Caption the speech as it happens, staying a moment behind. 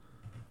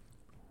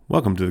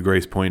Welcome to the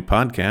Grace Point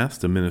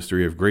Podcast, a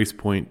ministry of Grace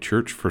Point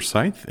Church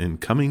Forsyth in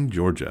Cumming,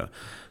 Georgia.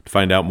 To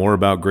find out more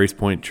about Grace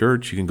Point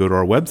Church, you can go to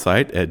our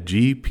website at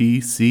gpcga.org.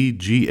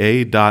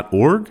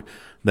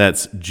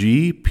 That's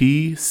gpcga.org.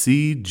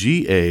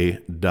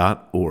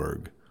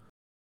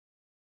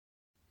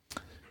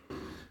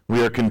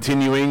 We are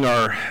continuing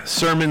our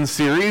sermon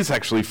series,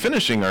 actually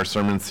finishing our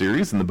sermon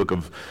series in the book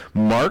of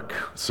Mark.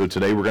 So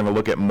today we're going to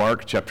look at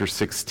Mark chapter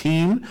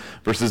 16,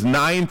 verses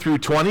 9 through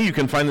 20. You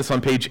can find this on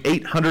page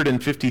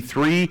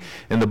 853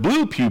 in the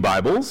blue pew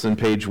Bibles and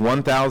page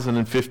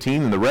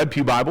 1015 in the red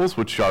pew Bibles,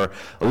 which are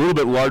a little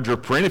bit larger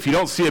print. If you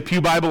don't see a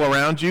pew Bible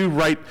around you,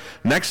 right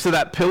next to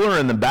that pillar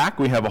in the back,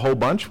 we have a whole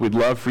bunch. We'd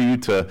love for you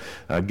to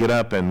get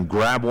up and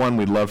grab one.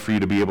 We'd love for you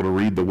to be able to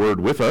read the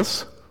word with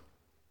us.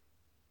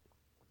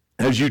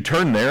 As you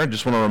turn there, I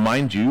just want to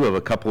remind you of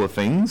a couple of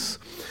things.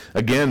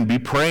 Again, be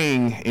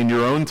praying in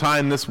your own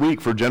time this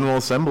week for General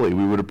Assembly.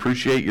 We would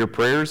appreciate your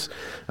prayers.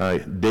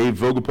 Dave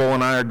Vogopol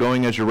and I are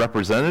going as your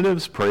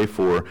representatives. Pray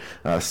for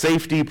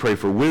safety, pray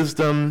for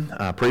wisdom,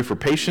 pray for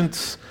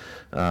patience.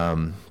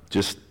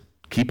 Just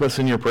keep us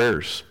in your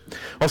prayers.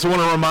 Also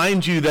want to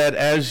remind you that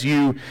as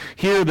you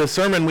hear the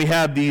sermon, we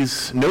have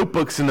these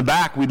notebooks in the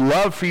back. We'd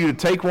love for you to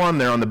take one.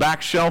 They're on the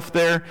back shelf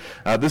there.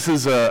 This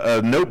is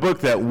a notebook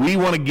that we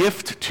want to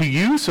gift to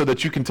you so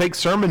that you can take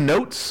sermon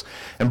notes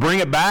and bring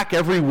it back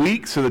every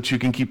week so that you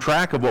can keep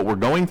track of what we're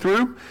going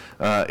through.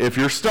 If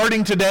you're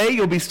starting today,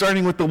 you'll be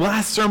starting with the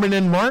last sermon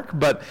in Mark,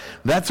 but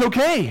that's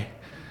okay.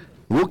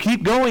 We'll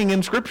keep going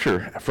in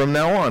Scripture from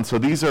now on. So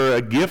these are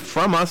a gift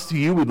from us to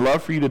you. We'd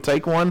love for you to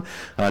take one,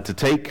 to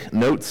take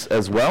notes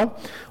as well.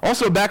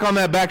 Also, back on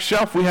that back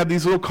shelf, we have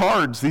these little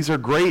cards. These are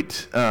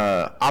great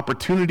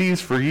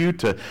opportunities for you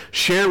to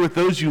share with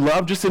those you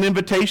love. Just an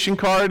invitation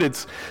card.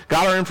 It's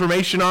got our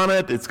information on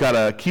it. It's got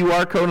a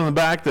QR code on the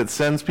back that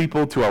sends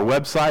people to our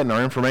website and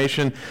our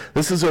information.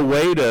 This is a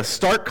way to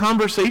start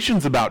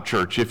conversations about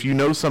church. If you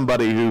know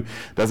somebody who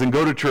doesn't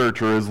go to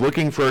church or is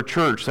looking for a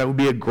church, that would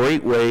be a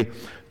great way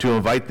to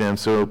invite them,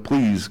 so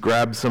please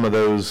grab some of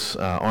those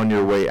on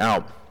your way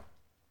out.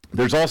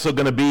 There's also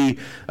going to be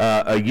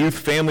a youth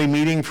family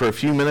meeting for a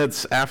few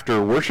minutes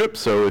after worship,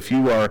 so if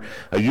you are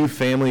a youth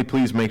family,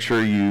 please make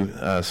sure you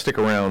stick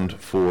around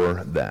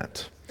for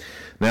that.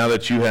 Now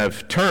that you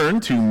have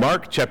turned to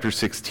Mark chapter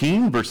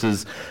 16,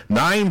 verses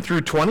 9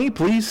 through 20,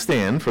 please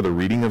stand for the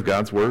reading of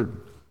God's Word.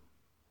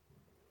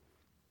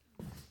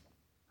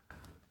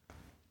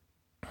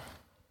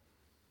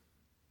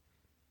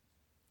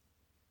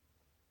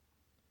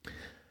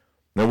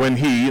 Now when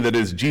he, that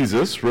is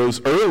Jesus,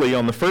 rose early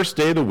on the first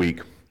day of the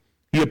week,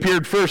 he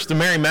appeared first to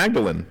Mary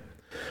Magdalene,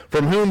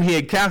 from whom he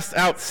had cast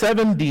out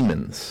 7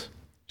 demons.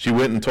 She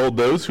went and told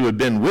those who had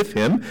been with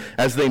him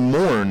as they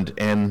mourned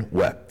and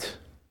wept.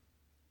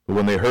 But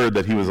when they heard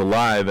that he was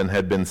alive and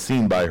had been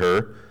seen by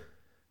her,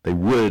 they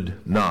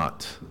would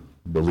not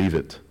believe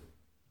it.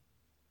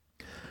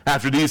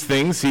 After these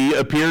things, he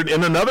appeared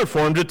in another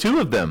form to 2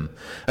 of them,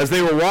 as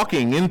they were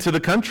walking into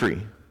the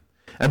country.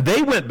 And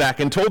they went back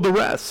and told the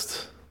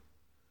rest.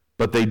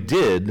 But they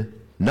did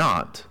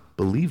not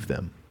believe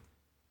them.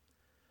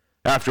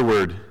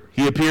 Afterward,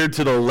 he appeared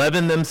to the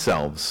 11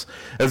 themselves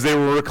as they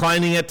were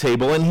reclining at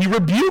table, and he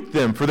rebuked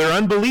them for their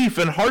unbelief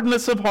and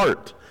hardness of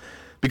heart,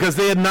 because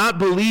they had not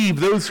believed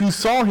those who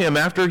saw him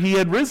after he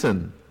had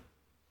risen.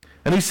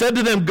 And he said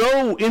to them,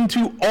 "Go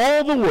into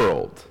all the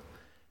world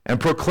and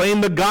proclaim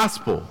the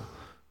gospel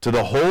to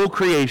the whole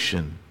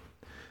creation.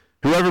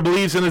 Whoever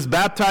believes and is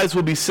baptized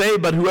will be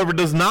saved, but whoever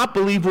does not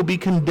believe will be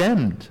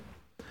condemned.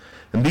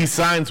 And these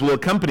signs will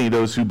accompany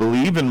those who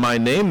believe in my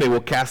name. They will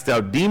cast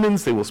out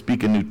demons. They will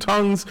speak in new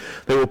tongues.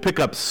 They will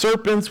pick up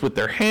serpents with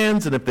their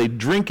hands. And if they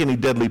drink any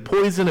deadly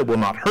poison, it will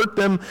not hurt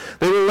them.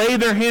 They will lay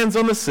their hands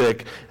on the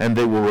sick, and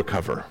they will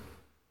recover."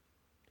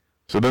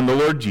 So then the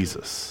Lord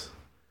Jesus,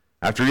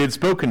 after he had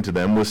spoken to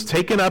them, was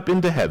taken up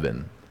into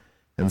heaven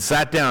and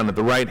sat down at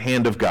the right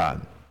hand of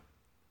God.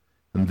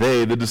 And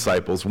they, the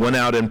disciples, went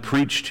out and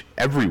preached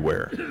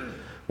everywhere,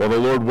 while the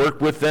Lord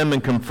worked with them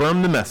and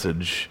confirmed the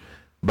message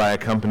by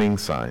accompanying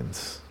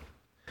signs.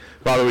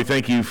 Father, we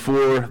thank you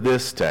for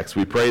this text.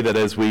 We pray that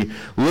as we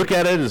look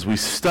at it, as we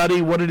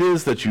study what it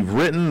is that you've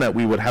written, that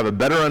we would have a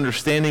better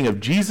understanding of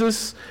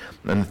Jesus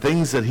and the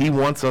things that he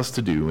wants us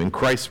to do. In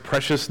Christ's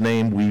precious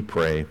name we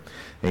pray.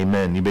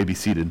 Amen. You may be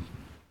seated.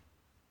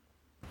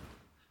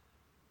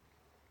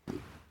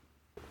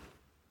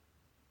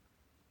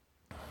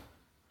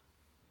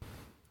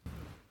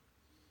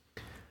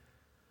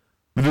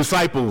 The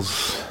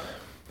disciples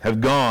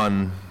have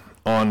gone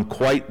on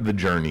quite the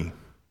journey.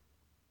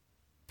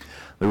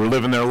 They were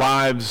living their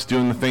lives,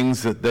 doing the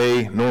things that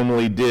they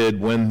normally did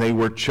when they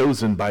were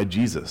chosen by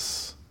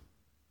Jesus,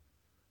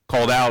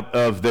 called out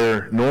of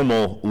their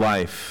normal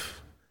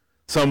life.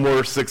 Some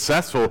were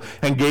successful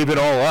and gave it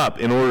all up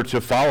in order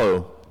to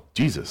follow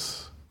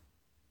Jesus.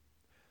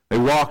 They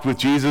walked with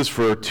Jesus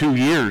for 2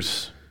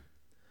 years.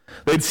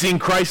 They'd seen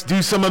Christ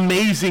do some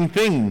amazing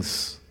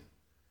things.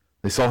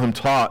 They saw him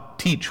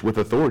teach with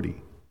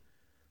authority.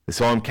 They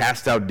saw him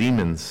cast out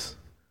demons.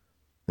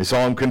 They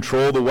saw him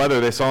control the weather.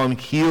 They saw him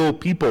heal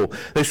people.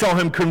 They saw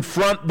him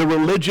confront the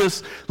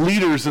religious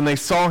leaders, and they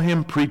saw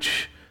him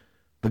preach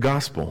the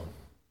gospel.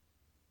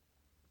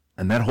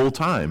 And that whole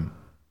time,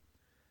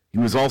 he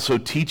was also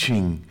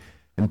teaching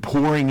and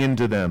pouring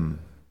into them.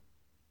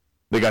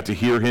 They got to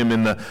hear him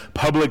in the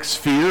public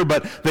sphere,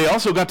 but they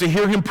also got to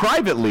hear him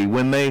privately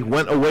when they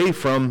went away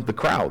from the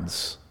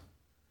crowds.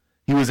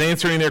 He was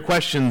answering their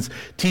questions,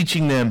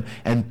 teaching them,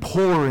 and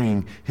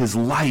pouring his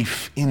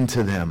life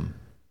into them.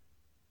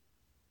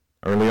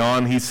 Early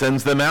on, he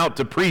sends them out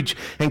to preach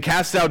and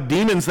cast out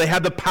demons. They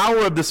had the power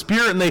of the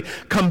Spirit, and they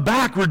come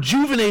back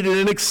rejuvenated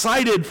and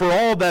excited for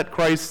all that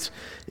Christ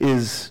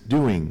is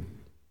doing.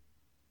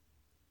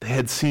 They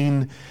had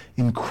seen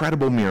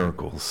incredible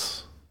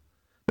miracles,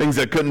 things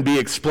that couldn't be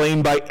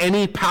explained by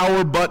any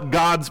power but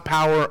God's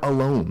power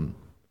alone.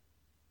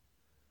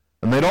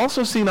 And they'd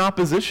also seen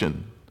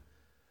opposition.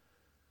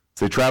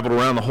 As they traveled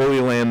around the Holy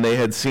Land, they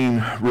had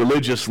seen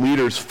religious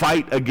leaders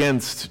fight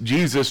against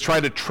Jesus, try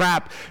to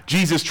trap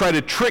Jesus, try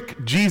to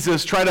trick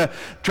Jesus, try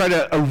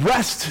to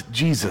arrest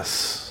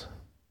Jesus.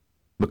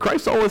 But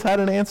Christ always had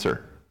an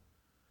answer.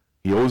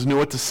 He always knew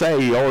what to say.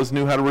 He always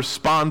knew how to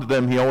respond to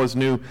them. He always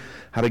knew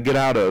how to get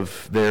out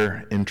of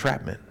their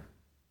entrapment.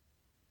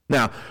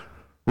 Now,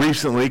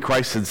 recently,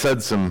 Christ had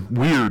said some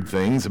weird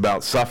things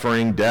about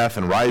suffering, death,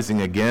 and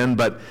rising again,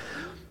 but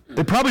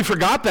they probably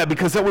forgot that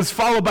because that was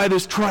followed by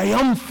this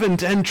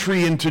triumphant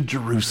entry into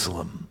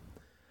Jerusalem,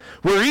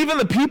 where even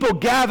the people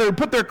gathered,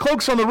 put their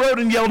cloaks on the road,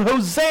 and yelled,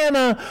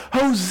 "Hosanna,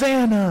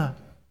 Hosanna."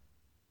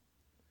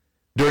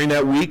 During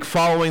that week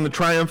following the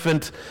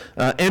triumphant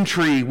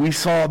entry, we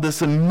saw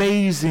this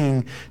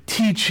amazing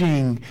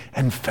teaching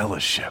and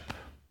fellowship.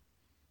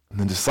 And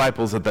the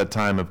disciples at that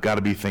time have got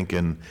to be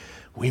thinking,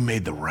 we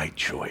made the right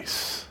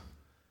choice.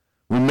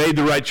 We made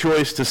the right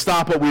choice to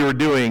stop what we were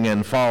doing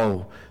and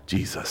follow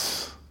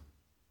Jesus.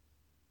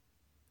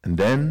 And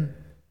then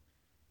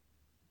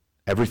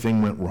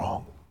everything went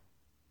wrong.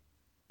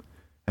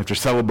 After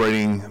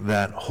celebrating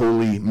that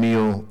holy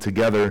meal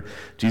together,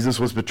 Jesus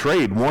was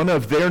betrayed. One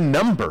of their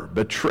number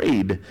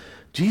betrayed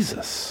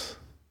Jesus.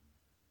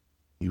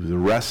 He was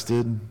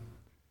arrested,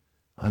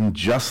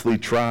 unjustly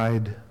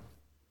tried,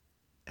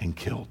 and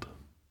killed.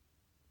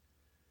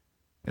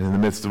 And in the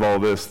midst of all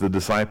this, the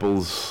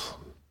disciples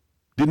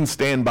didn't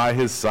stand by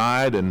his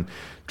side and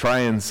try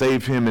and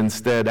save him.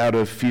 Instead, out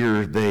of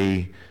fear,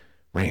 they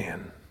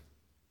ran.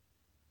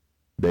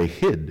 They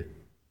hid.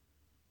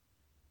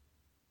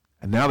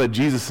 And now that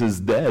Jesus is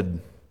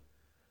dead,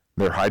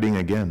 they're hiding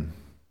again.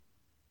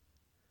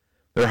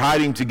 They're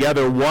hiding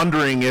together,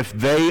 wondering if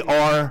they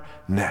are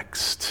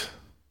next.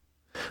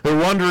 They're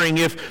wondering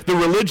if the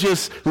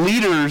religious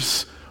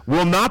leaders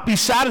will not be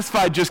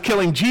satisfied just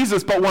killing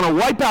Jesus, but want to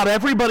wipe out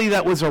everybody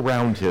that was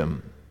around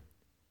him.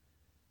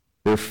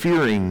 They're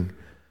fearing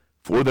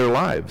for their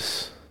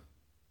lives.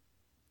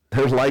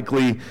 They're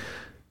likely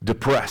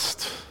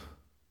depressed.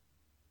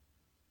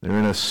 They're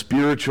in a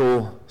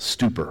spiritual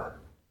stupor.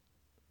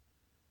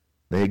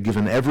 They had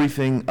given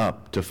everything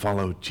up to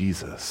follow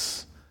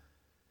Jesus,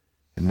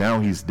 and now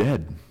he's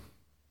dead.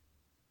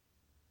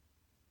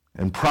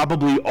 And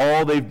probably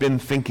all they've been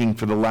thinking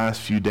for the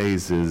last few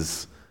days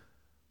is,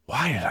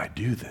 why did I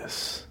do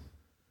this?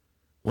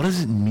 What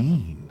does it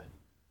mean?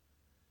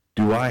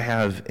 Do I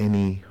have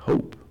any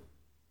hope?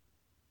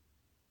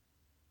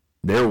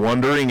 They're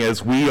wondering,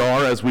 as we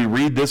are, as we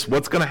read this,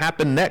 what's going to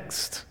happen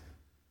next?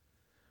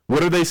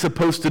 What are they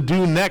supposed to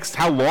do next?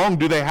 How long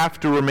do they have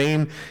to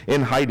remain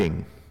in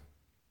hiding?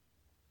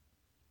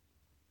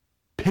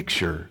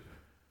 Picture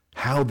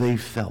how they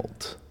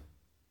felt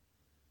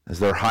as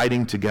they're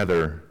hiding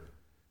together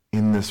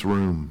in this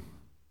room,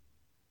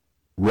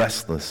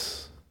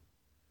 restless,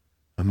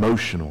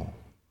 emotional,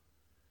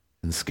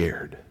 and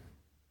scared.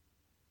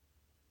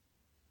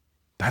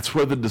 That's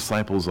where the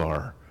disciples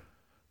are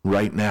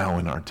right now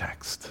in our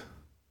text.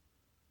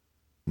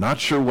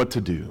 Not sure what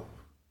to do,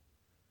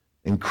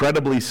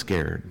 incredibly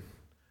scared,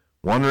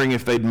 wondering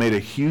if they'd made a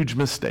huge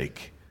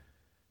mistake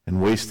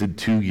and wasted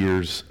 2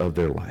 years of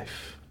their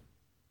life.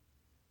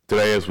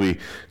 Today, as we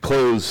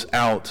close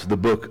out the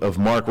book of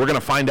Mark, we're going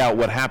to find out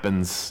what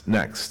happens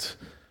next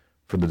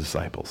for the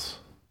disciples.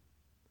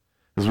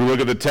 As we look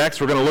at the text,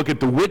 we're going to look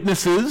at the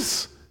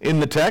witnesses in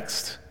the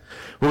text.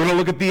 We're going to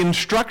look at the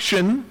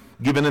instruction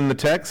given in the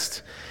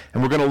text,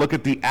 and we're going to look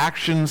at the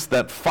actions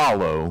that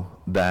follow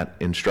that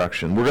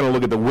instruction. We're going to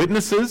look at the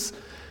witnesses,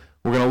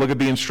 we're going to look at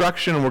the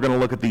instruction, and we're going to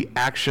look at the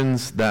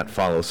actions that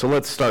follow. So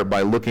let's start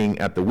by looking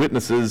at the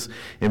witnesses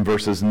in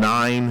verses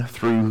 9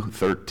 through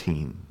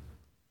 13.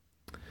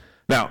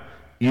 Now,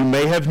 you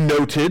may have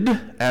noted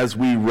as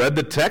we read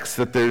the text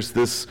that there's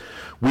this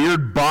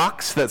weird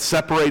box that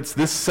separates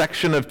this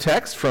section of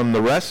text from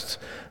the rest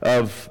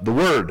of the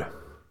word.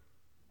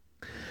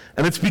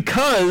 And it's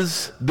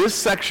because this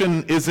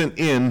section isn't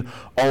in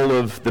all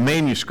of the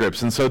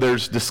manuscripts, and so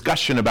there's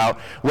discussion about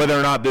whether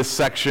or not this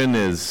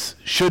section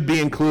should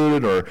be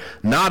included or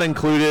not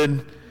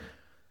included.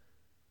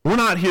 We're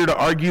not here to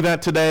argue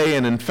that today,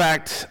 and in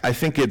fact, I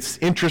think it's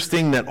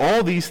interesting that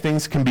all these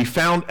things can be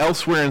found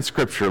elsewhere in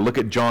Scripture. Look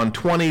at John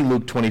 20,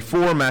 Luke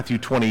 24, Matthew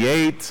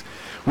 28.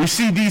 We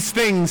see these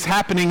things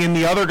happening in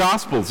the other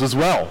Gospels as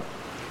well.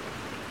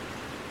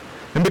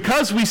 And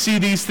because we see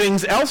these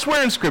things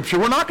elsewhere in Scripture,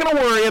 we're not going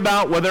to worry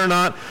about whether or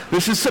not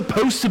this is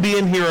supposed to be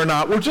in here or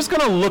not. We're just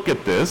going to look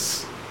at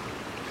this,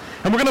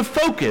 and we're going to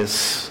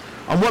focus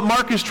on what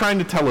Mark is trying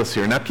to tell us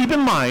here. Now, keep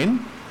in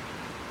mind,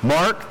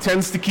 Mark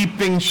tends to keep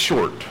things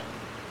short.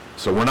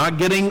 So we're not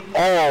getting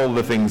all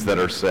the things that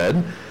are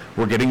said.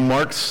 We're getting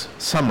Mark's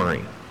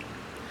summary.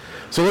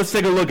 So let's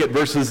take a look at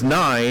verses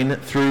 9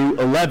 through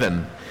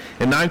 11.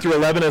 In 9 through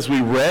 11, as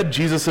we read,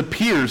 Jesus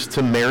appears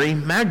to Mary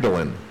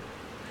Magdalene.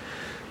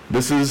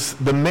 This is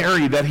the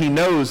Mary that he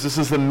knows. This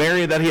is the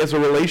Mary that he has a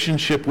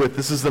relationship with.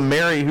 This is the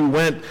Mary who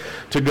went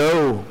to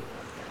go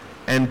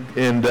and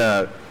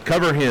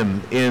cover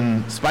him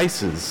in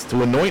spices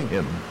to anoint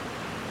him.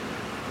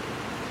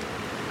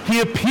 He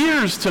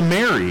appears to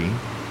Mary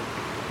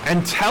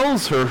and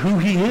tells her who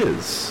he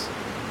is.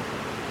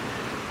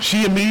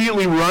 She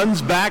immediately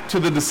runs back to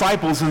the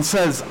disciples and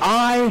says,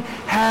 "I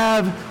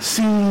have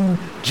seen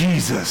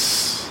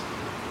Jesus."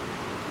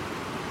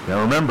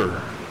 Now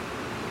remember,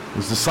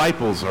 his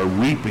disciples are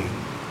weeping,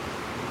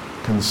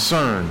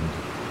 concerned,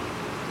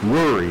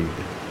 worried.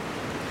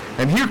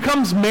 And here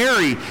comes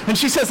Mary, and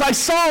she says, "I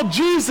saw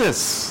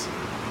Jesus."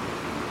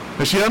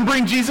 But she doesn't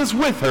bring Jesus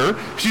with her.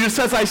 She just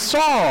says, "I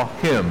saw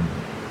him."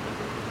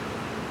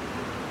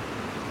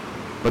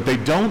 But they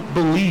don't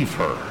believe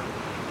her.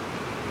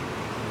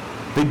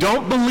 They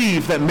don't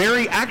believe that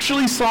Mary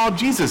actually saw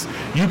Jesus.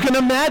 You can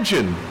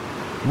imagine,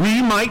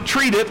 we might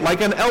treat it like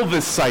an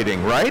Elvis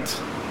sighting, right?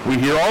 We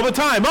hear all the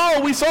time,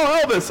 "Oh, we saw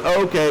Elvis."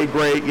 Okay,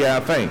 great,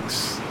 yeah,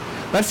 thanks.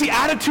 That's the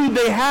attitude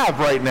they have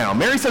right now.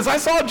 Mary says, "I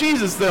saw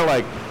Jesus." They're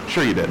like,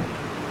 "Sure you did."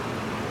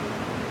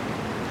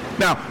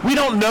 Now, we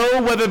don't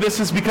know whether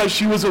this is because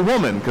she was a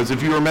woman, because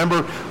if you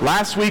remember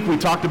last week we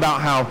talked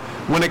about how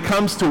when it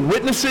comes to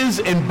witnesses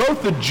in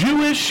both the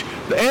Jewish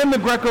and the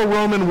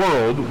Greco-Roman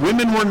world,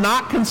 women were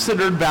not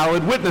considered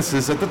valid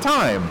witnesses at the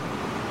time.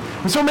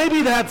 And so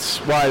maybe that's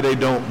why they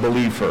don't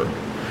believe her.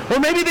 Or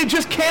maybe they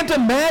just can't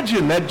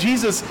imagine that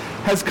Jesus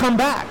has come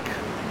back.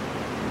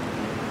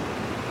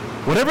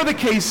 Whatever the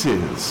case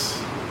is,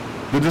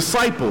 the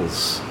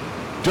disciples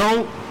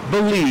don't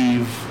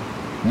believe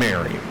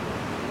Mary.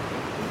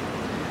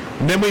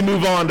 And then we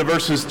move on to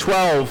verses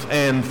 12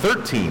 and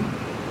 13.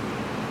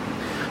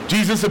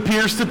 Jesus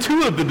appears to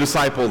two of the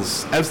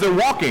disciples as they're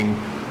walking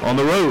on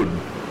the road.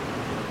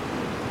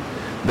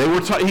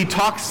 He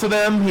talks to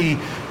them. He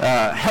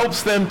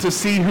helps them to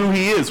see who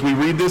he is. We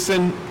read this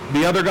in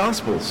the other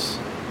Gospels.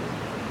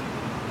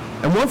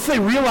 And once they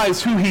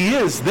realize who he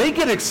is, they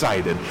get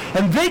excited.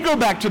 And they go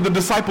back to the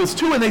disciples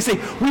too, and they say,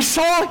 "We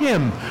saw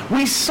him.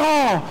 We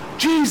saw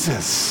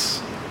Jesus."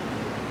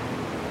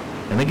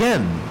 And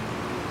again,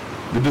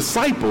 the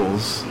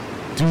disciples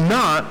do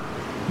not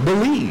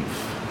believe.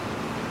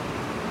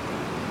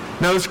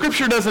 Now, the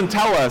Scripture doesn't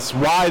tell us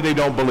why they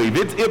don't believe.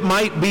 It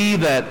might be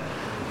that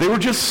they were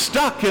just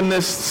stuck in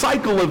this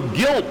cycle of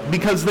guilt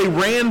because they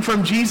ran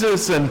from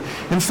Jesus, and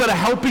instead of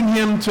helping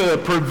him to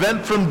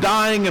prevent from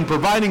dying and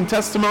providing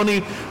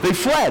testimony, they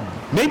fled.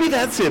 Maybe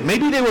that's it.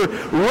 Maybe they were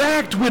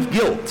racked with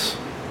guilt.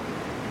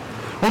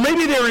 Or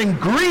maybe they're in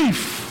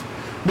grief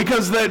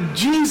because that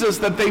Jesus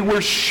that they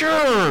were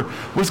sure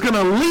was going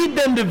to lead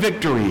them to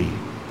victory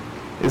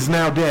is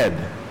now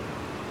dead,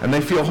 and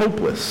they feel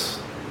hopeless.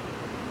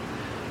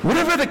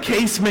 Whatever the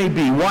case may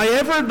be,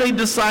 whyever they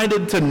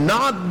decided to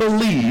not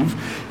believe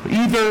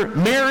either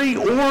Mary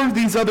or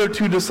these other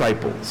two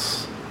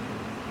disciples,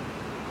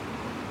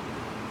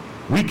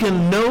 we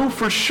can know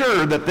for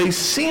sure that they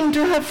seem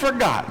to have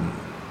forgotten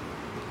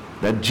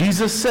that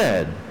Jesus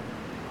said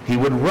he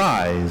would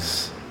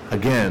rise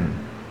again.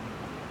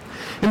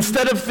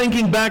 Instead of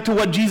thinking back to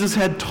what Jesus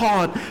had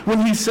taught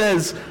when he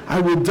says, "I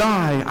will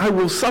die, I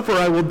will suffer,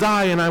 I will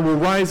die, and I will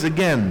rise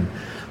again,"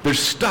 they're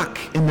stuck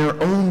in their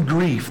own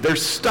grief. They're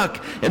stuck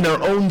in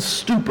their own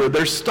stupor.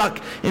 They're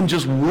stuck in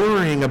just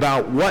worrying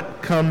about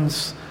what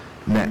comes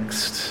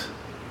next.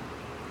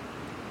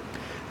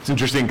 It's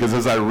interesting because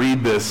as I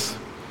read this,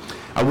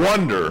 I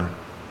wonder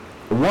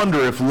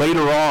if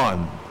later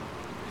on,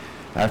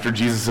 after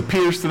Jesus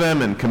appears to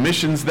them and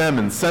commissions them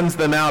and sends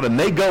them out, and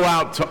they go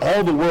out to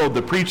all the world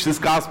to preach this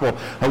gospel,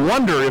 I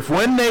wonder if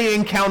when they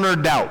encounter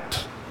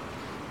doubt,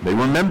 they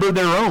remember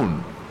their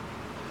own.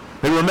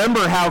 They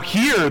remember how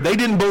here they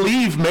didn't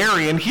believe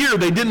Mary, and here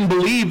they didn't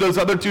believe those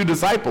other two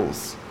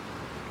disciples.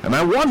 And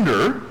I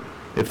wonder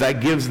if that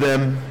gives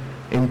them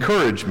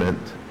encouragement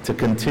to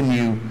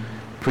continue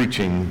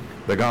preaching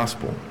the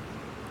gospel.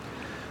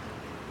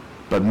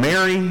 But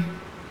Mary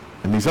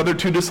and these other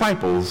two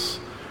disciples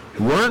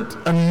weren't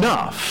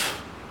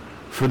enough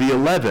for the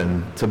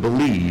 11 to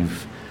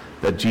believe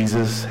that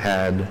Jesus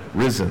had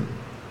risen.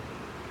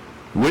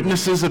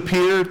 Witnesses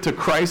appear to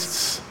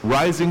Christ's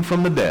rising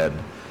from the dead,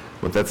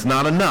 but that's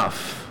not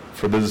enough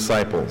for the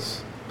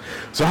disciples.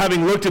 So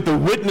having looked at the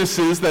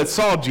witnesses that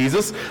saw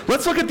Jesus,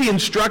 let's look at the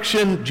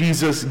instruction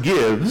Jesus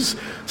gives,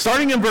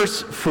 starting in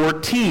verse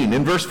 14.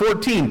 In verse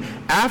 14,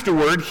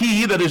 afterward,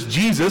 he, that is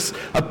Jesus,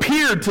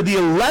 appeared to the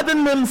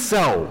 11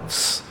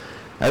 themselves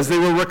as they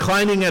were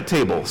reclining at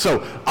table.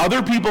 So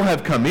other people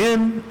have come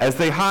in as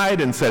they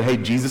hide and said, hey,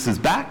 Jesus is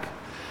back.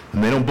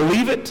 And they don't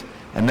believe it.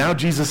 And now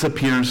Jesus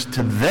appears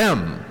to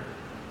them.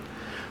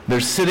 They're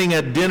sitting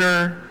at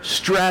dinner,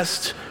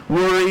 stressed,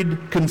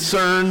 worried,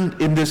 concerned,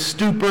 in this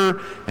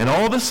stupor, and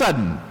all of a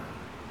sudden,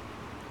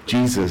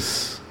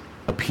 Jesus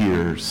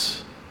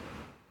appears.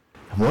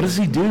 And what does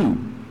he do?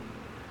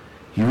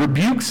 He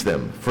rebukes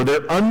them for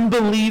their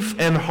unbelief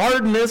and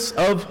hardness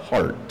of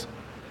heart,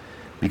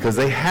 because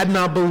they had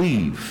not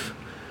believed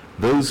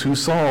those who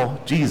saw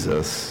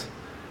Jesus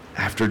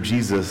after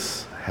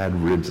Jesus had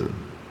risen.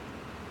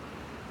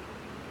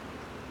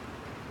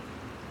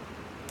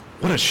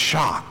 What a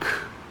shock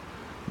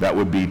that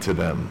would be to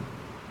them.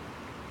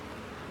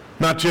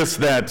 Not just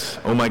that,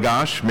 oh my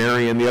gosh,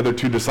 Mary and the other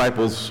two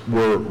disciples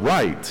were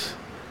right,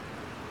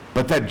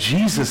 but that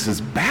Jesus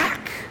is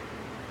back.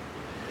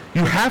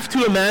 You have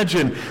to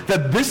imagine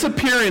that this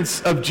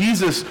appearance of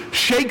Jesus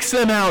shakes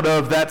them out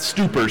of that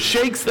stupor,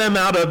 shakes them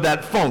out of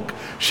that funk,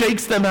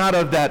 shakes them out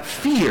of that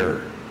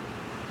fear,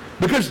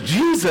 because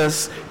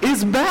Jesus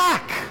is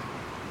back.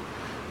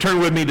 Turn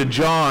with me to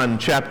John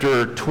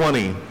chapter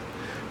 20.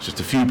 Just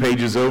a few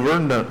pages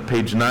over,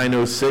 page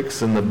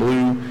 906 in the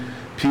blue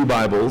pew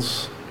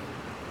Bibles.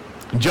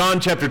 John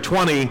chapter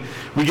 20,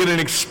 we get an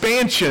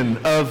expansion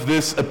of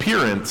this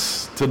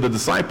appearance to the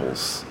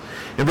disciples.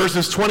 In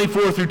verses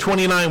 24 through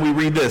 29, we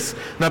read this.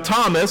 Now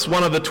Thomas,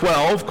 one of the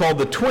 12, called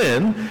the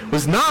twin,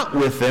 was not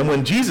with them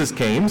when Jesus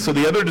came, so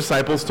the other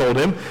disciples told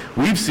him,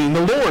 we've seen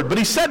the Lord. But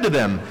he said to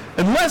them,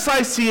 unless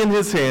I see in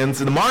his hands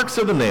the marks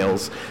of the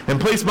nails,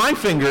 and place my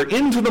finger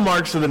into the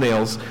marks of the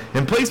nails,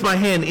 and place my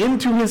hand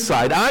into his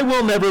side, I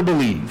will never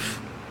believe.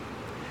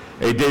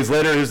 8 days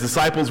later, his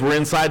disciples were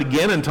inside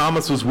again, and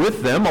Thomas was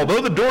with them.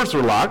 Although the doors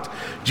were locked,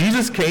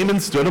 Jesus came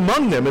and stood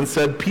among them and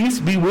said, peace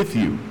be with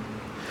you.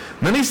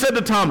 Then he said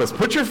to Thomas,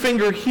 put your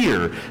finger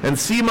here and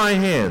see my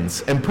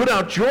hands, and put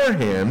out your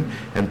hand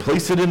and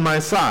place it in my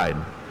side.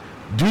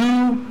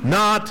 Do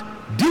not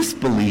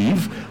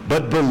disbelieve,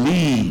 but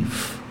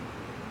believe.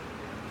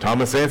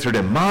 Thomas answered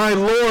him, my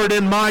Lord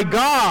and my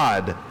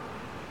God.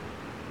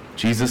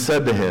 Jesus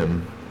said to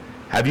him,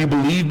 have you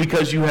believed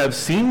because you have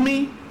seen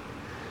me?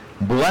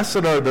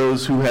 Blessed are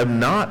those who have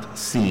not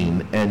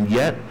seen and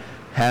yet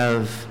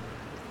have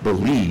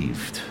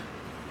believed.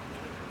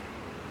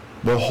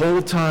 The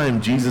whole time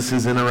Jesus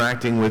is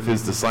interacting with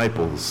his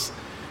disciples,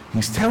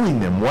 he's telling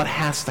them what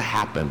has to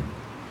happen.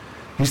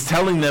 He's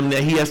telling them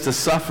that he has to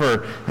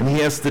suffer and he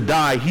has to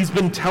die. He's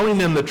been telling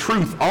them the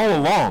truth all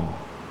along.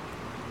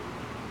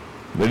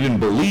 They didn't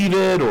believe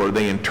it, or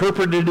they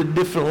interpreted it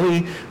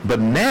differently, but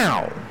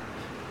now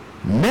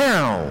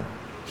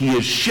he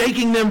is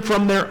shaking them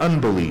from their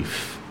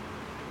unbelief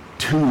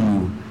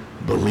to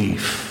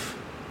belief.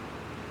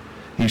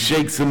 He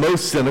shakes the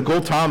most cynical,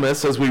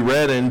 Thomas, as we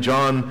read in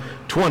John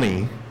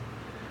 20,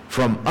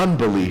 from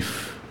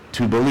unbelief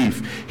to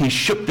belief. He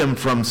shook them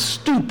from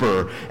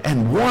stupor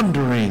and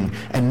wondering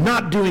and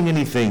not doing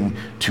anything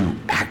to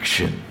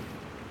action.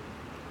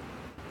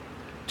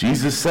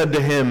 Jesus said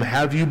to him,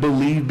 have you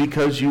believed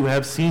because you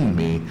have seen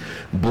me?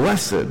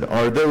 Blessed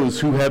are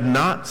those who have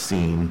not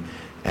seen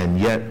and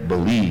yet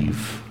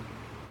believe.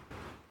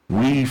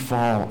 We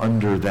fall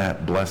under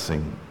that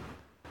blessing.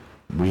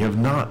 We have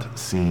not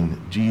seen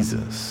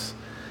Jesus,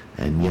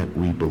 and yet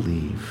we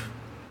believe.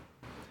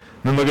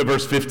 Then look at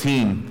verse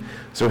 15.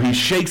 So he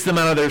shakes them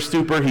out of their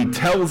stupor. He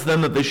tells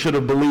them that they should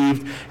have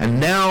believed, and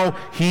now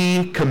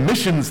he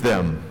commissions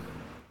them.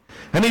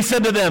 And he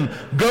said to them,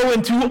 go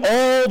into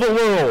all the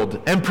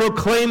world and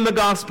proclaim the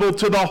gospel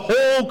to the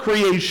whole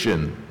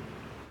creation.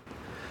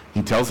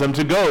 He tells them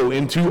to go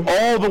into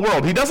all the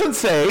world. He doesn't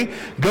say,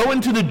 go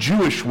into the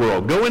Jewish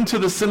world, go into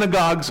the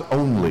synagogues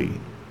only.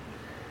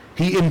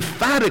 He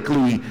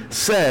emphatically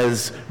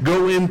says,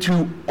 go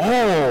into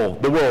all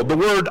the world. The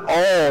word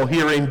all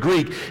here in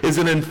Greek is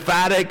an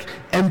emphatic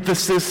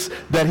emphasis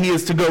that he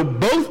is to go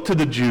both to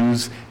the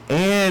Jews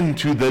and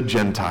to the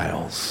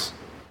Gentiles.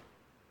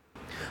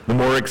 The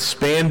more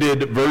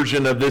expanded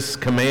version of this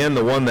command,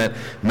 the one that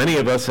many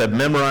of us have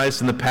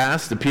memorized in the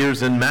past,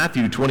 appears in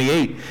Matthew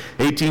 28,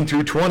 18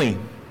 through 20.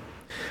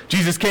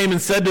 Jesus came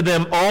and said to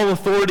them, all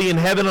authority in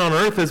heaven and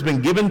on earth has been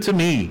given to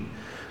me.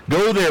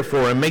 Go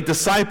therefore and make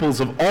disciples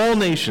of all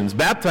nations,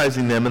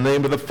 baptizing them in the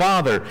name of the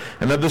Father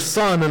and of the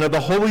Son and of the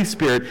Holy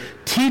Spirit,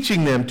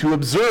 teaching them to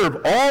observe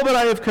all that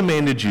I have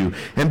commanded you.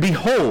 And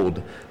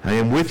behold, I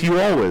am with you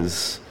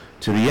always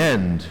to the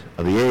end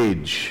of the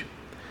age.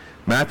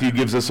 Matthew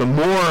gives us a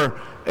more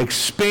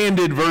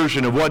expanded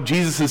version of what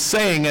Jesus is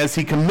saying as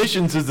he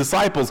commissions his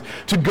disciples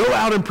to go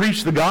out and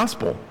preach the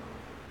gospel.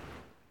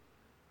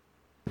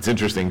 It's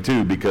interesting,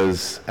 too,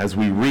 because as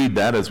we read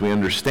that, as we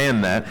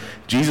understand that,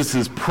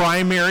 Jesus'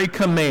 primary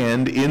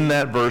command in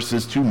that verse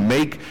is to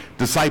make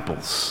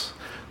disciples.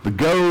 The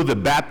go, the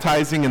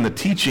baptizing, and the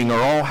teaching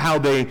are all how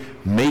they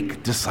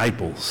make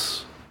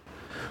disciples.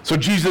 So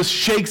Jesus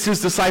shakes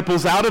his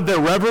disciples out of their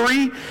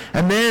reverie,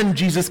 and then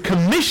Jesus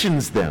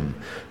commissions them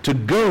to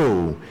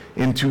go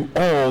into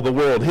all the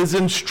world. His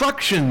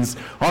instructions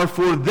are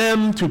for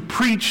them to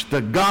preach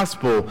the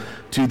gospel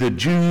to the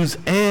Jews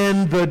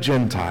and the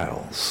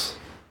Gentiles.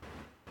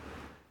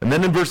 And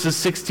then in verses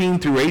 16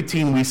 through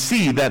 18, we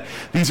see that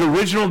these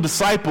original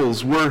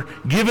disciples were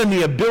given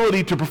the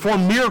ability to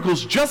perform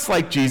miracles just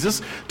like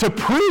Jesus to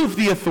prove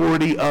the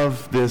authority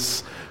of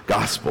this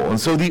gospel. And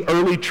so the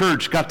early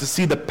church got to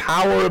see the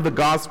power of the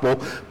gospel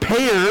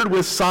paired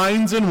with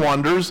signs and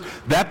wonders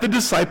that the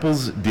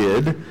disciples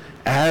did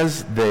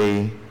as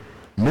they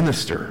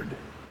ministered.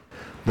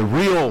 The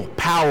real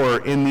power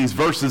in these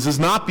verses is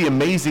not the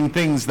amazing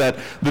things that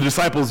the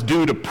disciples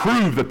do to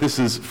prove that this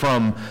is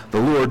from the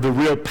Lord. The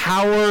real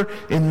power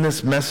in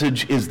this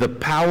message is the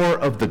power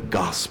of the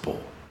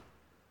gospel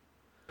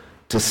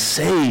to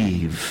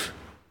save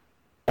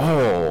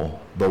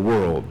all the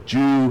world,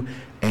 Jew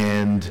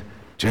and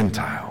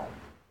Gentile.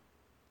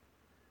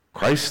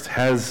 Christ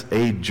has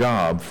a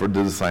job for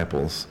the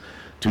disciples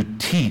to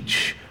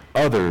teach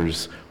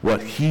others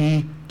what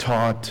he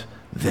taught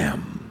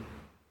them.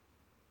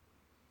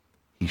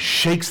 He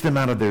shakes them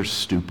out of their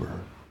stupor.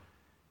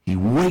 He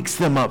wakes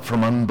them up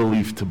from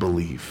unbelief to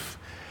belief.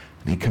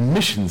 And he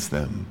commissions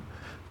them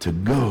to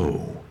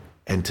go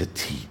and to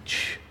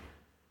teach.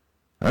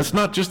 That's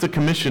not just a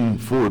commission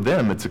for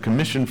them, it's a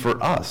commission for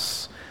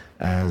us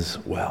as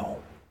well.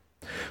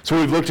 So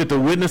we've looked at the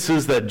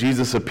witnesses that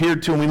Jesus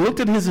appeared to, and we looked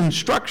at his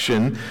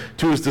instruction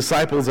to his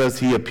disciples as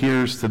he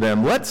appears to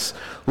them. Let's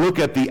look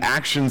at the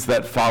actions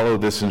that follow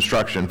this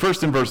instruction.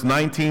 First, in verse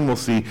 19, we'll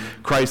see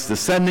Christ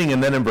ascending,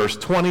 and then in verse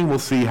 20, we'll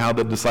see how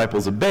the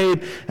disciples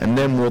obeyed, and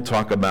then we'll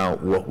talk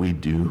about what we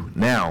do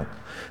now.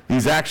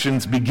 These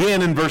actions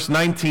begin in verse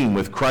 19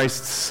 with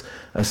Christ's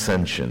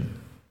ascension.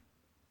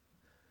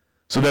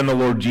 So then the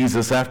Lord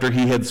Jesus, after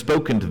he had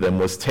spoken to them,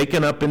 was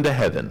taken up into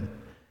heaven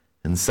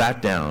and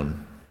sat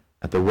down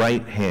at the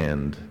right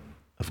hand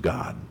of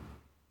God.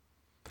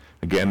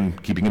 Again,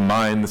 keeping in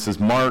mind, this is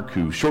Mark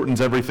who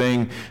shortens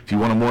everything. If you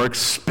want a more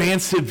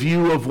expansive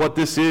view of what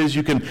this is,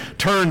 you can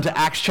turn to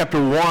Acts chapter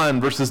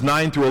 1, verses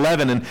 9 through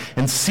 11,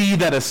 and see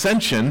that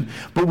ascension.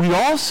 But we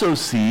also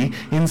see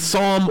in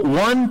Psalm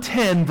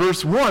 110,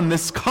 verse 1,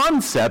 this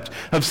concept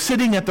of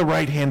sitting at the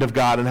right hand of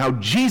God and how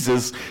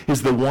Jesus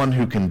is the one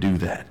who can do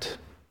that.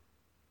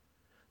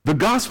 The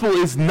gospel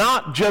is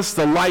not just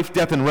the life,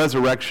 death, and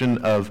resurrection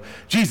of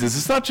Jesus.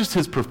 It's not just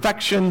his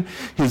perfection,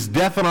 his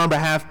death on our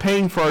behalf,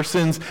 paying for our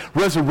sins,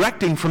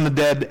 resurrecting from the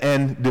dead,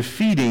 and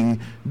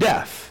defeating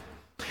death.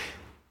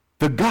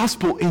 The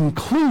gospel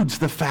includes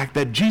the fact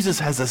that Jesus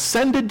has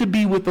ascended to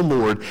be with the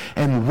Lord,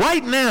 and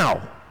right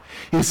now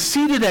is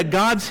seated at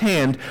God's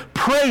hand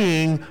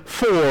praying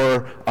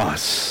for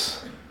us.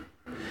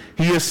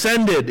 He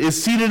ascended,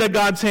 is seated at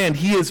God's hand.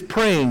 He is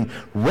praying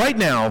right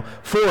now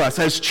for us.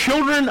 As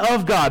children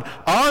of God,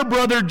 our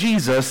brother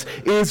Jesus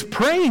is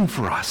praying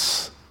for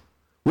us.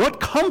 What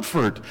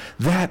comfort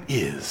that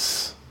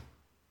is.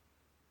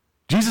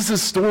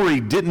 Jesus' story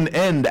didn't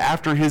end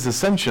after his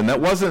ascension. That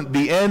wasn't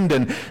the end,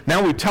 and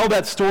now we tell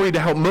that story to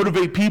help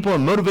motivate people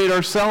and motivate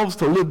ourselves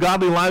to live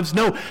godly lives.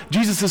 No,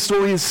 Jesus'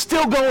 story is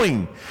still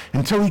going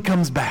until he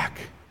comes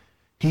back.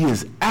 He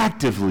is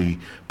actively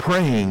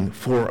praying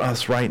for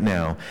us right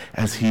now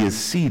as he is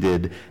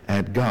seated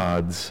at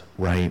God's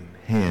right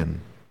hand.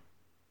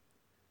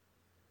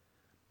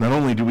 Not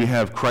only do we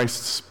have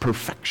Christ's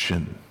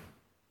perfection,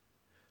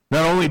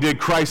 not only did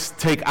Christ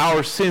take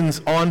our sins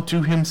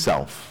onto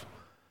himself,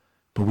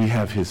 but we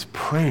have his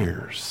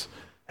prayers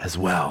as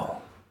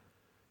well.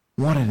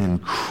 What an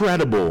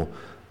incredible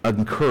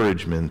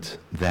encouragement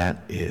that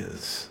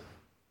is.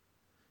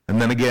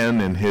 And then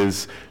again, in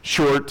his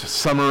short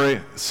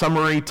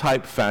summary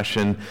type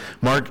fashion,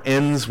 Mark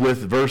ends with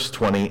verse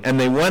 20, and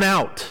they went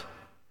out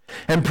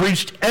and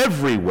preached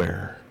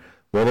everywhere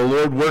while the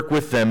Lord worked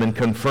with them and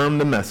confirmed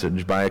the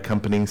message by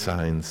accompanying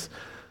signs.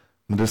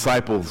 The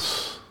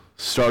disciples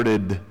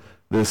started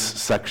this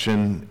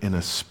section in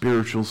a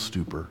spiritual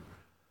stupor,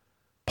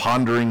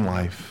 pondering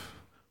life,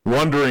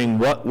 wondering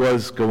what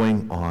was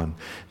going on.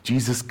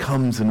 Jesus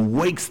comes and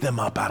wakes them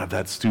up out of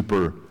that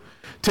stupor,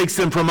 takes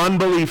them from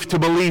unbelief to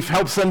belief,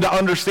 helps them to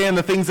understand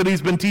the things that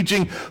he's been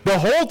teaching the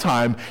whole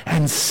time,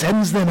 and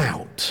sends them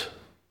out.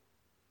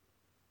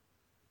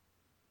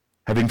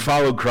 Having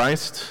followed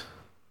Christ,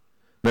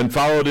 then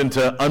followed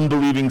into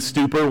unbelieving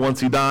stupor once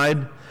he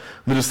died,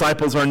 the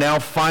disciples are now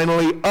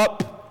finally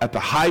up at the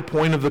high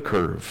point of the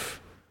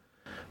curve.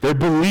 They're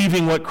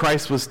believing what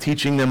Christ was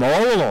teaching them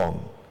all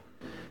along,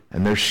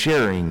 and they're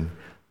sharing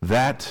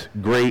that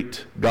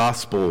great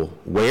gospel.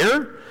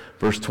 Where?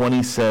 Verse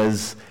 20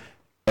 says,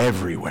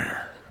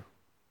 everywhere.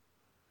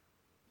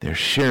 They're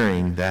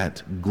sharing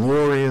that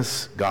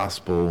glorious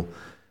gospel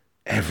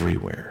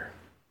everywhere.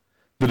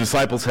 The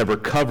disciples have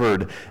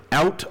recovered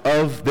out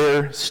of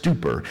their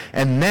stupor,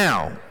 and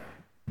now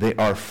they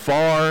are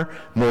far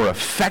more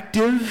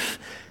effective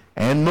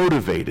and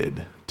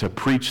motivated to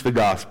preach the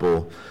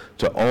gospel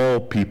to all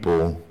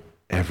people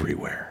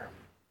everywhere.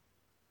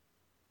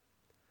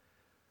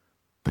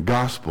 The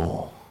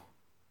gospel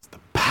is the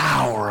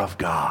power of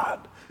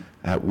God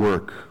at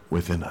work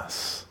within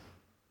us.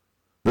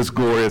 This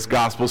glorious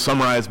gospel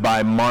summarized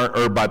by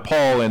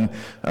Paul in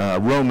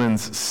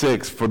Romans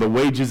 6, for the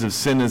wages of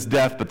sin is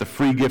death, but the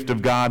free gift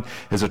of God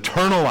is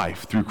eternal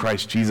life through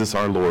Christ Jesus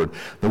our Lord.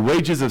 The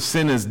wages of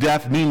sin is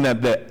death mean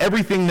that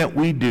everything that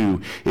we do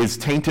is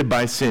tainted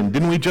by sin.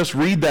 Didn't we just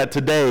read that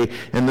today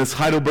in this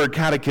Heidelberg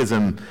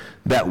Catechism,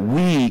 that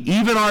we,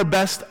 even our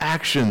best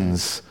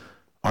actions,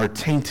 are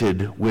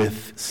tainted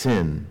with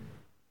sin?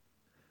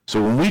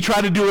 So when we try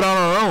to do it on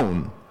our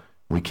own,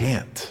 we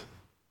can't.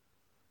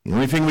 The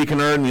only thing we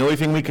can earn, the only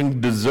thing we can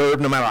deserve,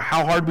 no matter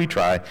how hard we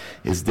try,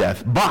 is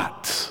death.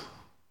 But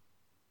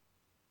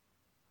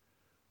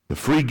the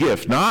free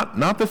gift,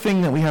 not the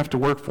thing that we have to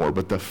work for,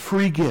 but the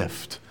free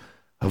gift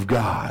of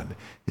God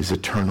is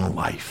eternal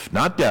life.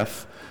 Not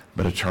death,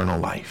 but eternal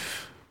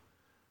life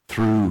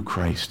through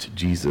Christ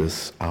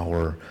Jesus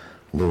our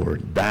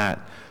Lord.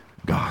 That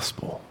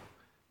gospel,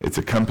 its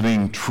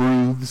accompanying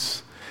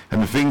truths,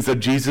 and the things that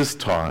Jesus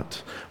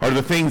taught are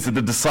the things that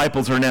the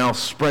disciples are now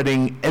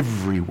spreading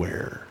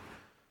everywhere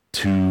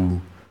to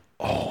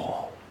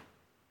all.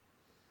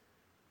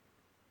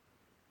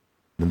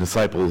 The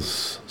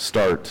disciples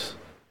start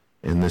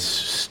in this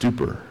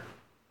stupor.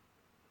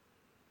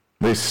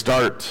 They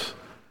start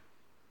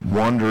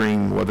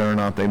wondering whether or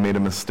not they made a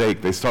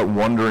mistake. They start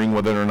wondering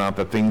whether or not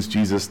the things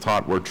Jesus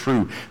taught were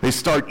true. They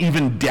start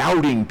even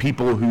doubting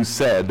people who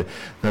said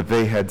that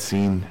they had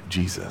seen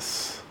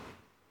Jesus.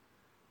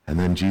 And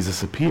then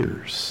Jesus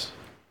appears,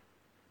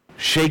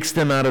 shakes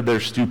them out of their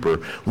stupor,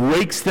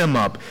 wakes them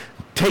up,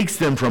 takes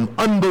them from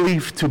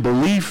unbelief to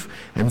belief,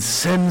 and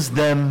sends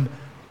them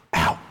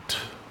out.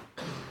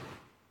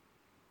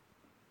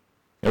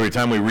 Every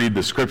time we read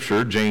the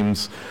scripture,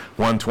 James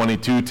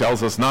 1:22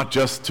 tells us not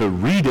just to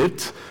read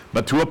it,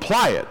 but to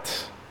apply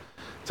it.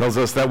 Tells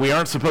us that we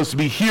aren't supposed to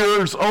be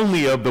hearers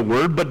only of the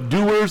word, but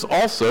doers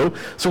also.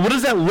 So what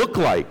does that look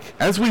like?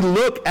 As we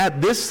look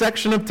at this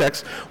section of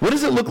text, what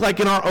does it look like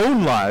in our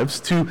own lives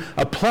to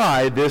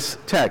apply this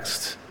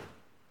text?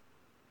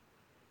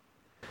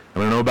 I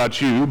don't know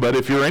about you, but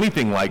if you're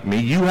anything like me,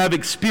 you have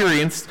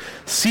experienced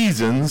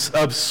seasons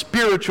of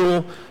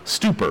spiritual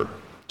stupor,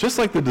 just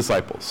like the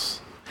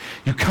disciples.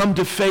 You come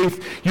to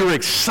faith, you're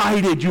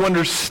excited, you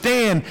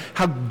understand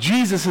how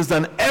Jesus has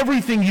done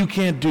everything you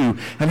can't do,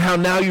 and how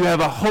now you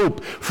have a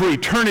hope for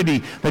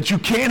eternity that you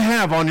can't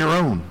have on your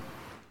own.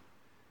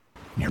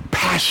 You're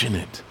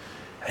passionate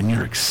and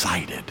you're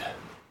excited.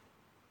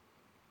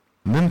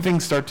 And then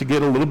things start to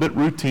get a little bit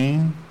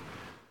routine.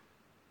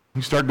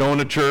 You start going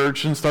to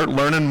church and start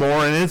learning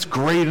more, and it's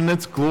great and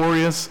it's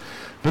glorious,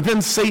 but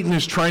then Satan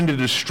is trying to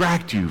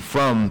distract you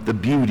from the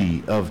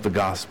beauty of the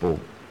gospel.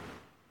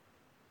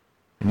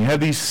 And you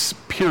have these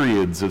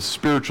periods of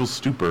spiritual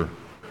stupor.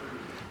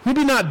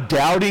 Maybe not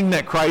doubting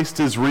that Christ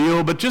is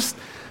real, but just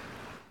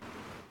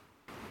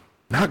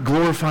not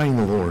glorifying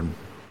the Lord.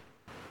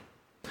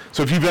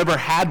 So if you've ever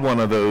had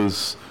one of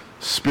those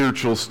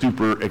spiritual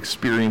stupor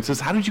experiences,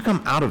 how did you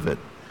come out of it?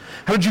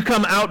 How did you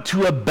come out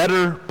to a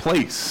better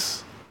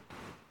place?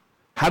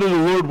 How did the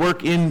Lord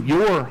work in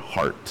your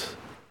heart?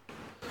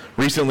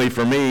 Recently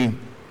for me,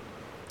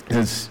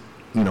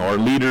 our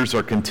leaders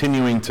are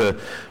continuing to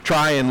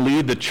try and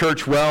lead the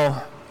church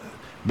well.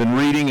 Been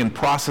reading and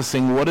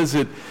processing, what does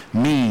it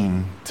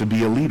mean to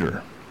be a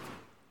leader?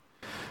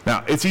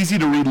 Now, it's easy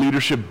to read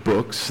leadership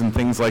books and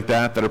things like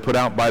that are put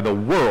out by the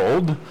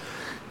world,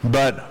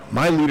 but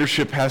my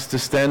leadership has to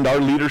stem, our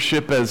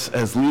leadership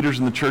as leaders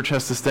in the church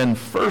has to stem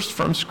first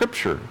from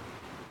Scripture.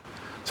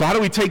 So how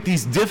do we take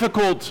these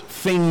difficult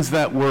things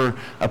that we're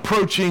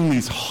approaching,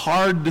 these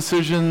hard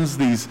decisions,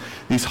 these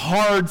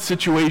hard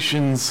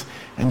situations,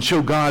 and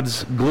show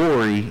God's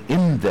glory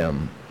in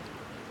them?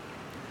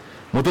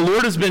 What the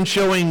Lord has been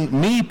showing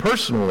me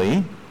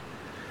personally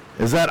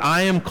is that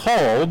I am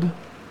called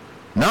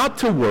not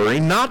to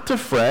worry, not to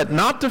fret,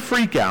 not to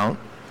freak out,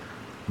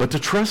 but to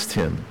trust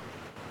Him.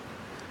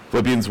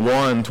 Philippians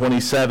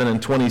 1:27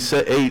 and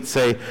 28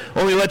 say,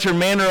 "Only let your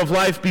manner of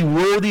life be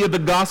worthy of the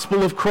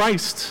gospel of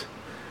Christ,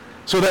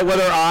 so that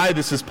whether I,"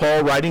 this is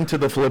Paul writing to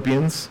the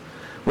Philippians,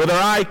 "whether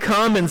I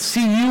come and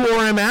see you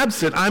or am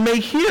absent, I may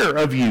hear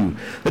of you,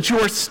 that you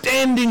are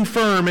standing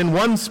firm in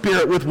one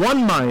spirit, with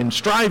one mind,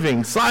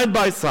 striving side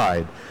by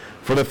side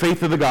for the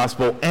faith of the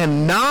gospel,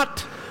 and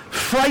not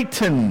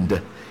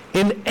frightened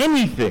in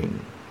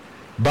anything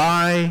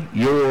by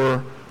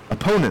your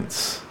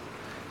opponents."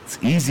 It's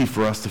easy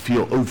for us to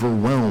feel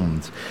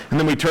overwhelmed. And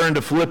then we turn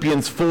to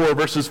Philippians 4,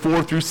 verses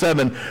 4 through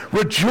 7.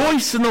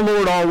 "Rejoice in the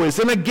Lord always.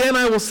 And again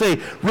I will say,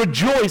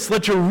 rejoice.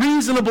 Let your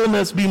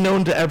reasonableness be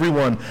known to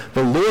everyone.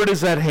 The Lord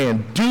is at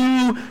hand.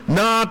 Do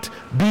not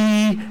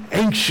be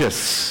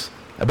anxious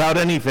about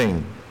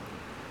anything,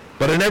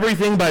 but in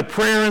everything by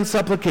prayer and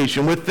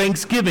supplication, with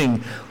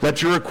thanksgiving,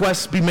 let your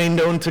requests be made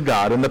known to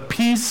God. And the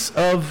peace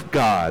of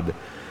God,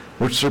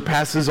 which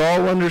surpasses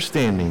all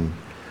understanding,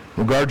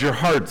 will guard your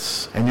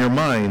hearts and your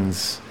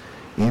minds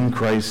in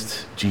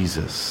Christ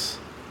Jesus.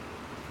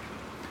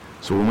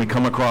 So when we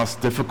come across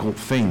difficult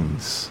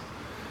things,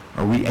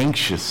 are we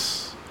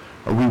anxious?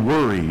 Are we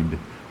worried?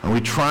 Are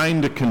we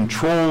trying to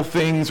control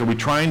things? Are we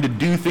trying to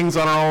do things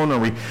on our own? Are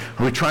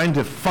we trying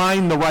to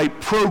find the right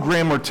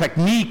program or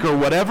technique or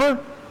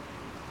whatever?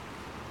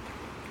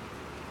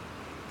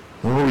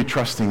 Or are we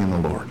trusting in the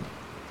Lord?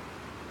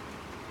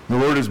 The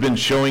Lord has been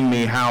showing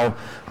me how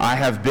I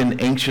have been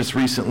anxious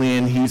recently,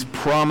 and he's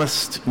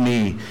promised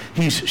me,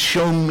 he's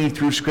shown me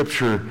through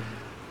Scripture,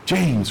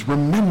 James,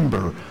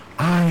 remember,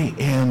 I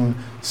am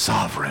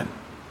sovereign.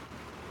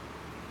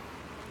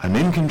 I'm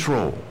in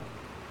control.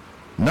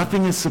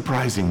 Nothing is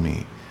surprising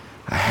me.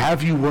 I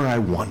have you where I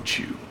want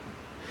you.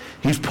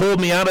 He's pulled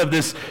me out of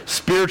this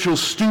spiritual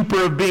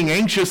stupor of being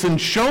anxious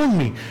and shown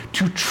me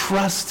to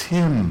trust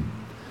him,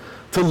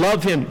 to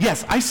love him.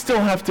 Yes, I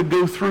still have to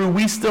go through.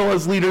 We still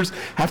as leaders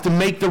have to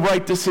make the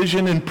right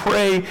decision and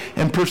pray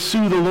and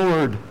pursue the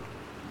Lord.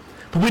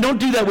 But we don't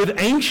do that with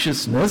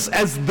anxiousness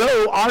as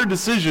though our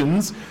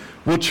decisions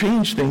will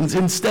change things.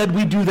 Instead,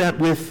 we do that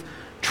with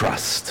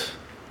trust.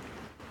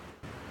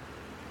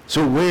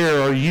 So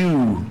where are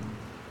you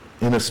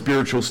in a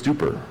spiritual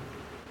stupor?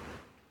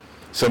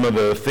 Some of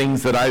the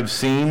things that I've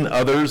seen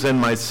others and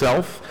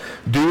myself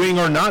doing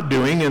or not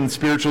doing in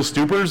spiritual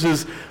stupors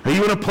is, are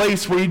you in a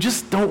place where you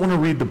just don't want to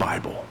read the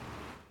Bible?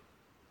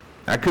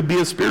 That could be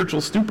a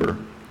spiritual stupor.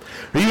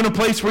 Are you in a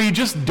place where you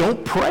just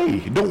don't pray,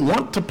 don't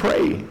want to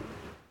pray?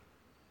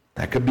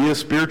 That could be a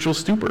spiritual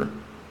stupor.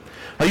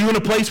 Are you in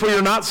a place where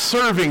you're not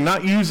serving,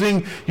 not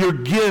using your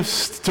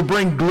gifts to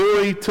bring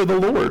glory to the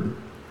Lord?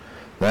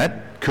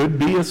 That could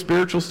be a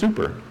spiritual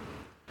stupor.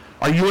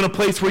 Are you in a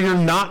place where you're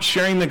not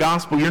sharing the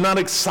gospel? You're not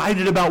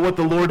excited about what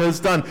the Lord has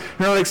done.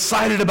 You're not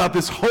excited about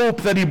this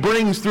hope that he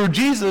brings through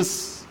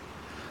Jesus.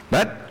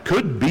 That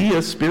could be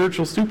a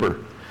spiritual stupor.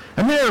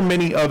 And there are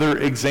many other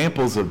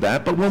examples of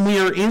that, but when we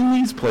are in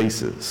these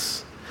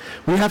places,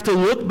 we have to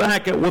look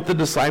back at what the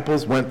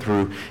disciples went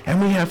through,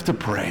 and we have to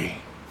pray,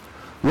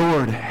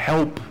 Lord,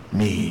 help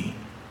me.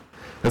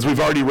 As we've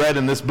already read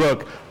in this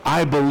book,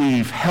 I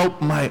believe,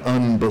 help my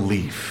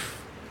unbelief.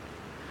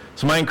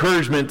 So my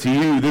encouragement to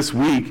you this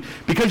week,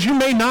 because you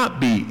may not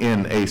be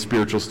in a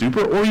spiritual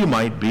stupor, or you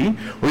might be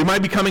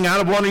coming out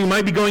of one, or you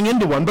might be going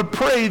into one, but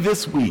pray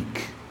this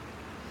week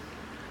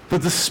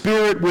that the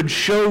Spirit would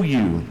show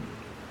you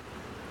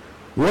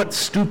what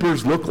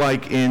stupors look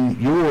like in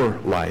your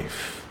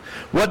life,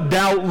 what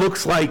doubt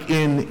looks like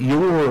in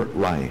your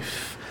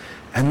life,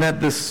 and that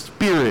the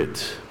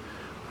Spirit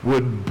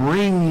would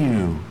bring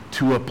you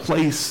to a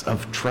place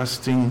of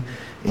trusting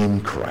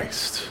in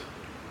Christ.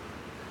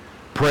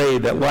 Pray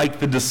that like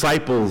the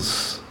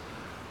disciples,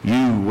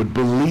 you would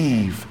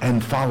believe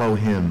and follow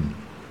him.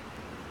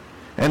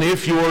 And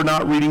if you're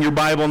not reading your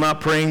Bible,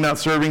 not praying, not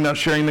serving, not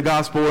sharing the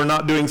gospel, or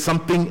not doing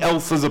something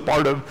else as a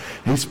part of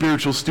a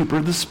spiritual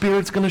stupor, the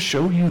Spirit's going to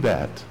show you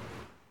that.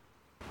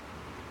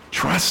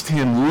 Trust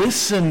him,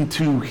 listen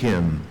to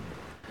him,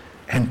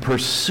 and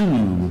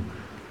pursue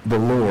the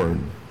Lord.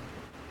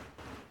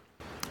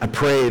 I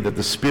pray that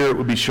the Spirit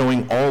would be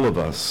showing all of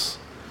us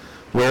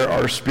where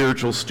our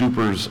spiritual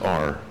stupors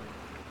are.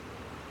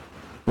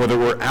 Whether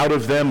we're out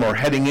of them or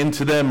heading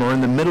into them or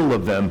in the middle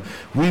of them,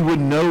 we would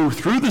know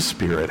through the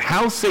Spirit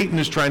how Satan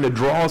is trying to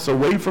draw us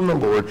away from the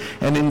Lord,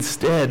 and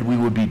instead we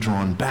would be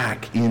drawn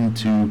back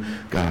into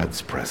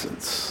God's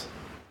presence.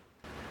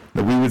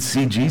 That we would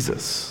see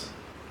Jesus,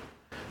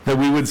 that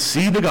we would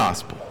see the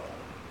gospel,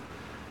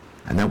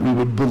 and that we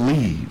would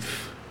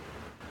believe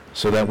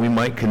so that we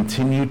might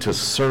continue to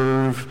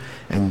serve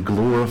and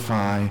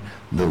glorify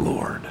the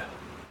Lord.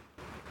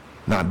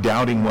 Not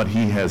doubting what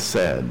he has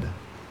said,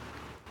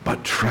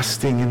 but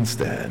trusting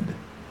instead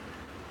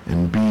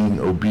and being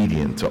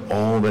obedient to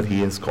all that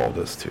he has called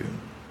us to.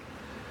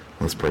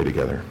 Let's pray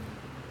together.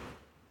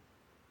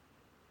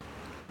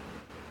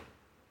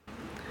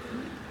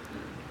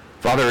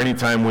 Father,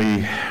 anytime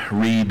we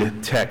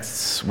read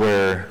texts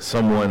where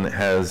someone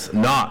has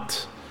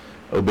not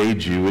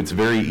obeyed you, it's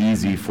very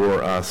easy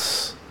for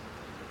us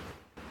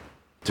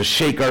to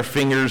shake our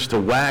fingers, to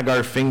wag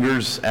our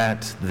fingers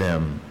at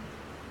them,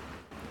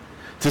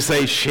 to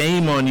say,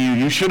 shame on you,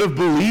 you should have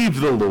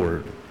believed the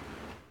Lord.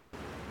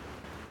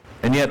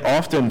 And yet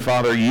often,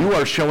 Father, you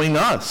are showing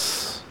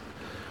us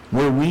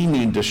where we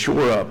need to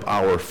shore up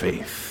our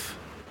faith.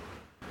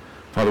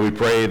 Father, we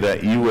pray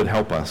that you would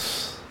help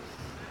us.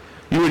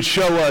 You would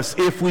show us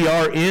if we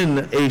are in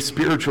a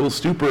spiritual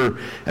stupor,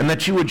 and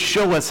that you would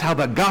show us how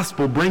the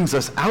gospel brings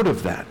us out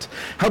of that.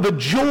 How the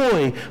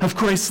joy of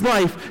Christ's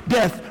life,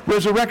 death,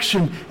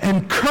 resurrection,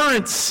 and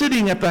current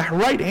sitting at the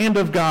right hand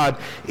of God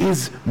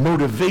is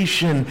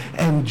motivation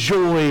and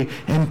joy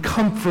and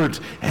comfort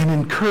and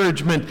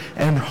encouragement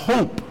and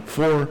hope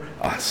for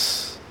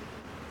us.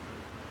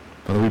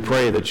 Father, we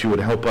pray that you would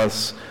help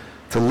us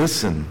to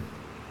listen,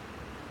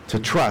 to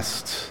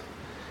trust,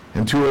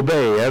 and to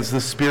obey as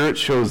the Spirit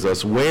shows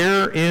us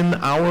where in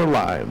our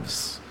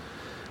lives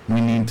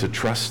we need to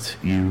trust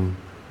you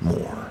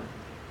more.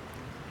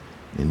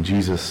 In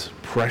Jesus'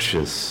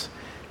 precious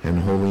and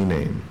holy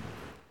name,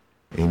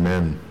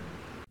 amen.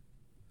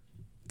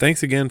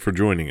 Thanks again for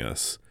joining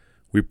us.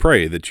 We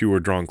pray that you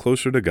are drawn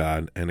closer to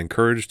God and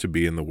encouraged to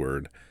be in the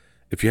Word.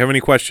 If you have any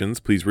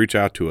questions, please reach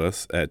out to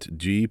us at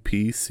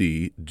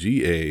gpcga.org.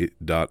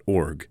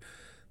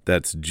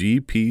 That's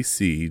gpcga.org.